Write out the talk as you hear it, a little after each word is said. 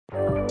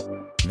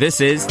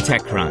This is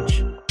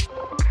TechCrunch.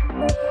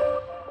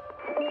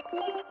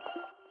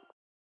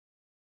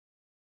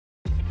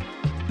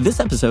 This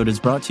episode is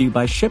brought to you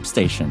by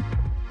ShipStation.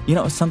 You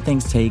know, some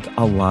things take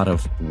a lot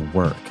of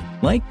work,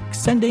 like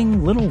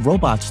sending little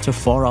robots to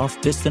far-off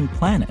distant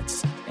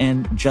planets.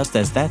 And just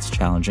as that's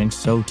challenging,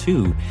 so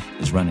too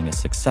is running a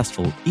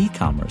successful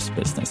e-commerce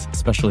business,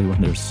 especially when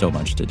there's so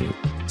much to do.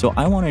 So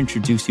I want to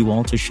introduce you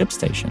all to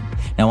ShipStation.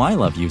 Now, I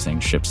love using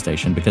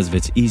ShipStation because of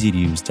its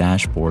easy-to-use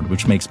dashboard,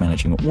 which makes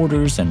managing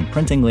orders and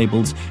printing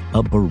labels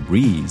a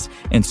breeze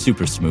and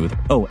super smooth.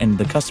 Oh, and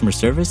the customer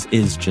service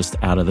is just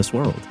out of this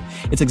world.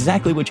 It's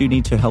exactly what you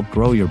need to help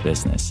grow your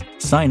business.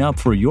 Sign up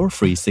for your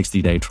free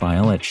 60-day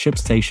trial at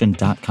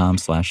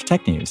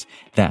shipstation.com/technews.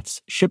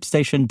 That's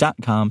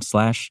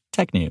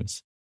shipstation.com/technews.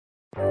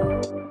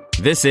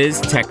 This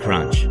is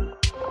TechCrunch.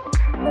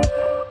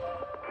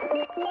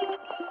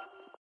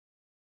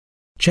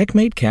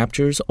 Checkmate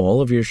captures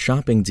all of your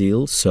shopping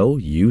deals so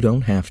you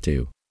don't have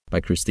to,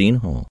 by Christine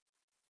Hall.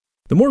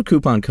 The more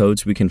coupon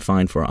codes we can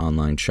find for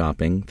online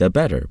shopping, the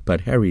better,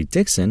 but Harry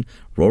Dixon,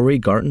 Rory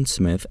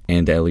Garton-Smith,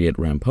 and Elliot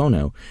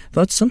Rampono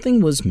thought something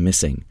was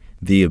missing: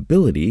 the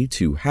ability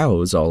to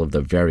house all of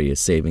the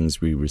various savings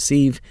we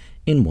receive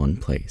in one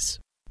place.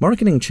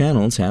 Marketing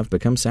channels have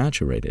become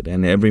saturated,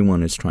 and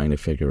everyone is trying to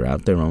figure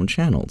out their own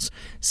channels,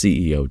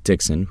 CEO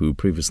Dixon, who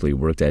previously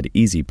worked at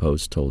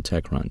EasyPost, told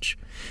TechCrunch.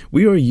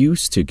 We are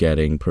used to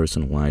getting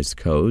personalized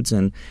codes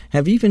and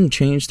have even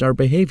changed our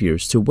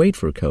behaviors to wait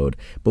for code,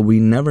 but we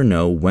never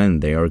know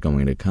when they are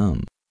going to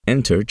come.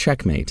 Enter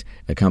Checkmate,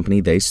 a company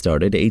they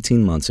started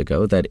 18 months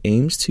ago that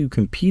aims to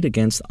compete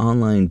against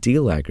online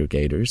deal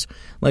aggregators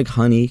like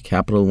Honey,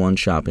 Capital One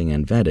Shopping,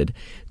 and Vetted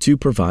to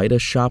provide a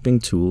shopping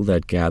tool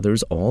that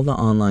gathers all the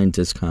online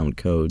discount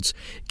codes,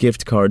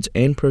 gift cards,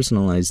 and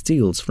personalized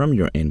deals from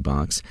your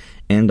inbox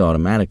and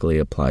automatically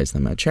applies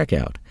them at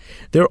checkout.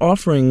 Their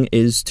offering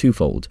is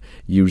twofold.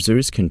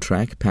 Users can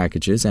track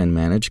packages and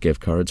manage gift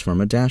cards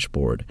from a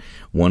dashboard.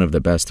 One of the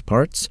best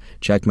parts,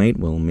 Checkmate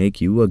will make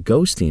you a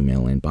ghost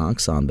email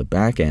inbox on the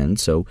back end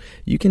so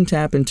you can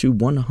tap into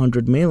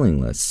 100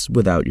 mailing lists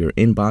without your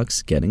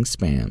inbox getting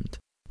spammed.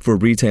 For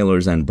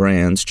retailers and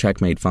brands,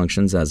 Checkmate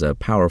functions as a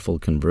powerful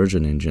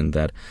conversion engine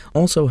that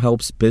also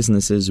helps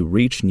businesses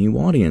reach new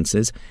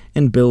audiences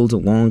and build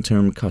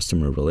long-term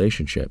customer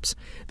relationships.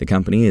 The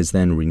company is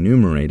then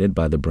remunerated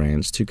by the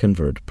brands to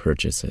convert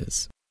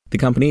purchases. The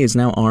company is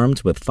now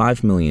armed with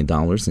 $5 million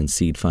in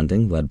seed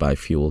funding led by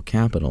Fuel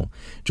Capital.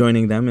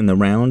 Joining them in the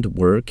round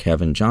were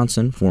Kevin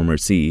Johnson, former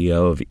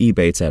CEO of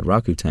Ebates at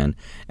Rakuten,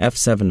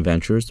 F7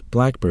 Ventures,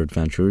 Blackbird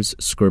Ventures,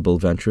 Scribble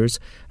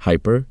Ventures,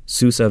 Hyper,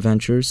 Sousa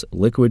Ventures,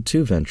 Liquid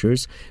 2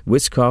 Ventures,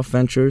 Wiscoff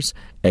Ventures,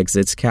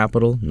 Exits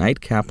Capital,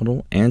 Knight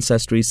Capital,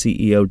 Ancestry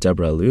CEO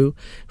Deborah Liu,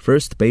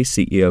 First Base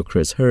CEO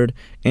Chris Hurd,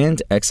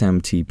 and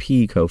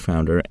XMTP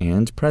co-founder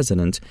and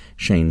president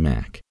Shane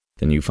Mack.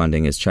 The new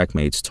funding is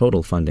Checkmate's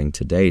total funding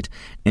to date,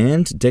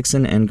 and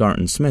Dixon and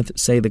Garton-Smith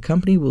say the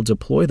company will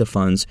deploy the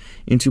funds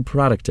into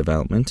product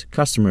development,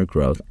 customer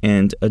growth,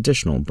 and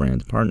additional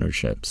brand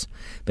partnerships.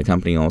 The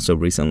company also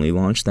recently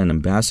launched an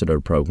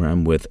ambassador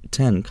program with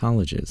 10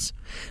 colleges.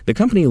 The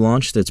company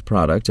launched its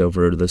product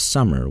over the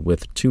summer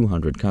with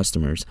 200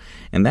 customers,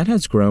 and that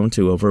has grown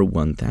to over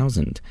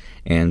 1,000.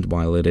 And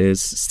while it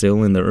is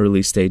still in the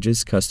early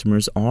stages,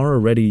 customers are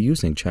already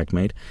using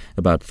Checkmate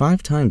about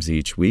 5 times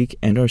each week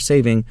and are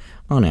saving,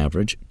 on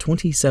average,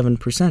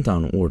 27%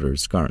 on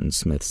orders,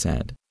 Garton-Smith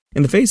said.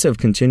 In the face of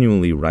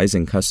continually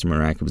rising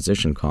customer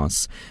acquisition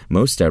costs,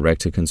 most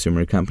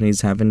direct-to-consumer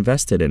companies have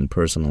invested in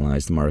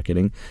personalized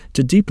marketing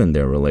to deepen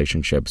their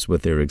relationships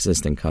with their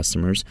existing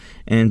customers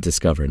and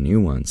discover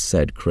new ones,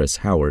 said Chris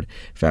Howard,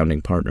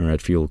 founding partner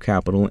at Fuel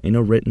Capital, in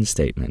a written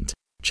statement.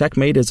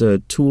 Checkmate is a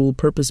tool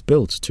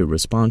purpose-built to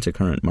respond to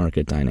current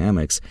market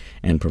dynamics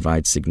and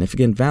provide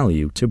significant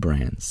value to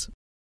brands.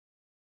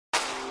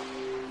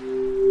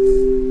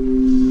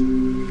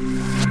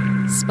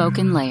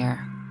 Spoken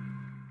Layer.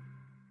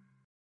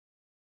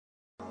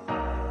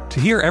 To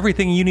hear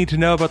everything you need to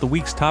know about the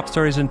week's top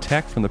stories in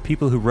tech from the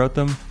people who wrote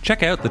them,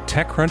 check out the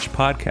TechCrunch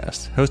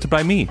podcast, hosted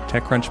by me,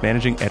 TechCrunch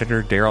managing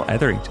editor Daryl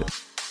Etherington.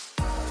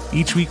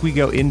 Each week we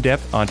go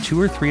in-depth on 2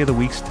 or 3 of the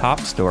week's top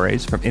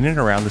stories from in and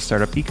around the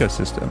startup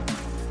ecosystem,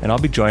 and I'll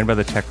be joined by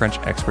the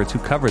TechCrunch experts who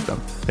covered them.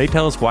 They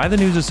tell us why the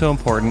news is so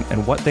important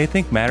and what they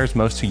think matters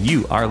most to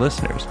you, our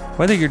listeners,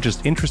 whether you're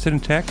just interested in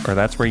tech or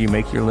that's where you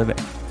make your living.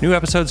 New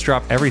episodes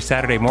drop every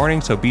Saturday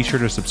morning, so be sure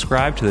to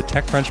subscribe to the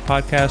TechCrunch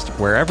podcast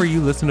wherever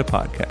you listen to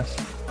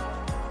podcasts.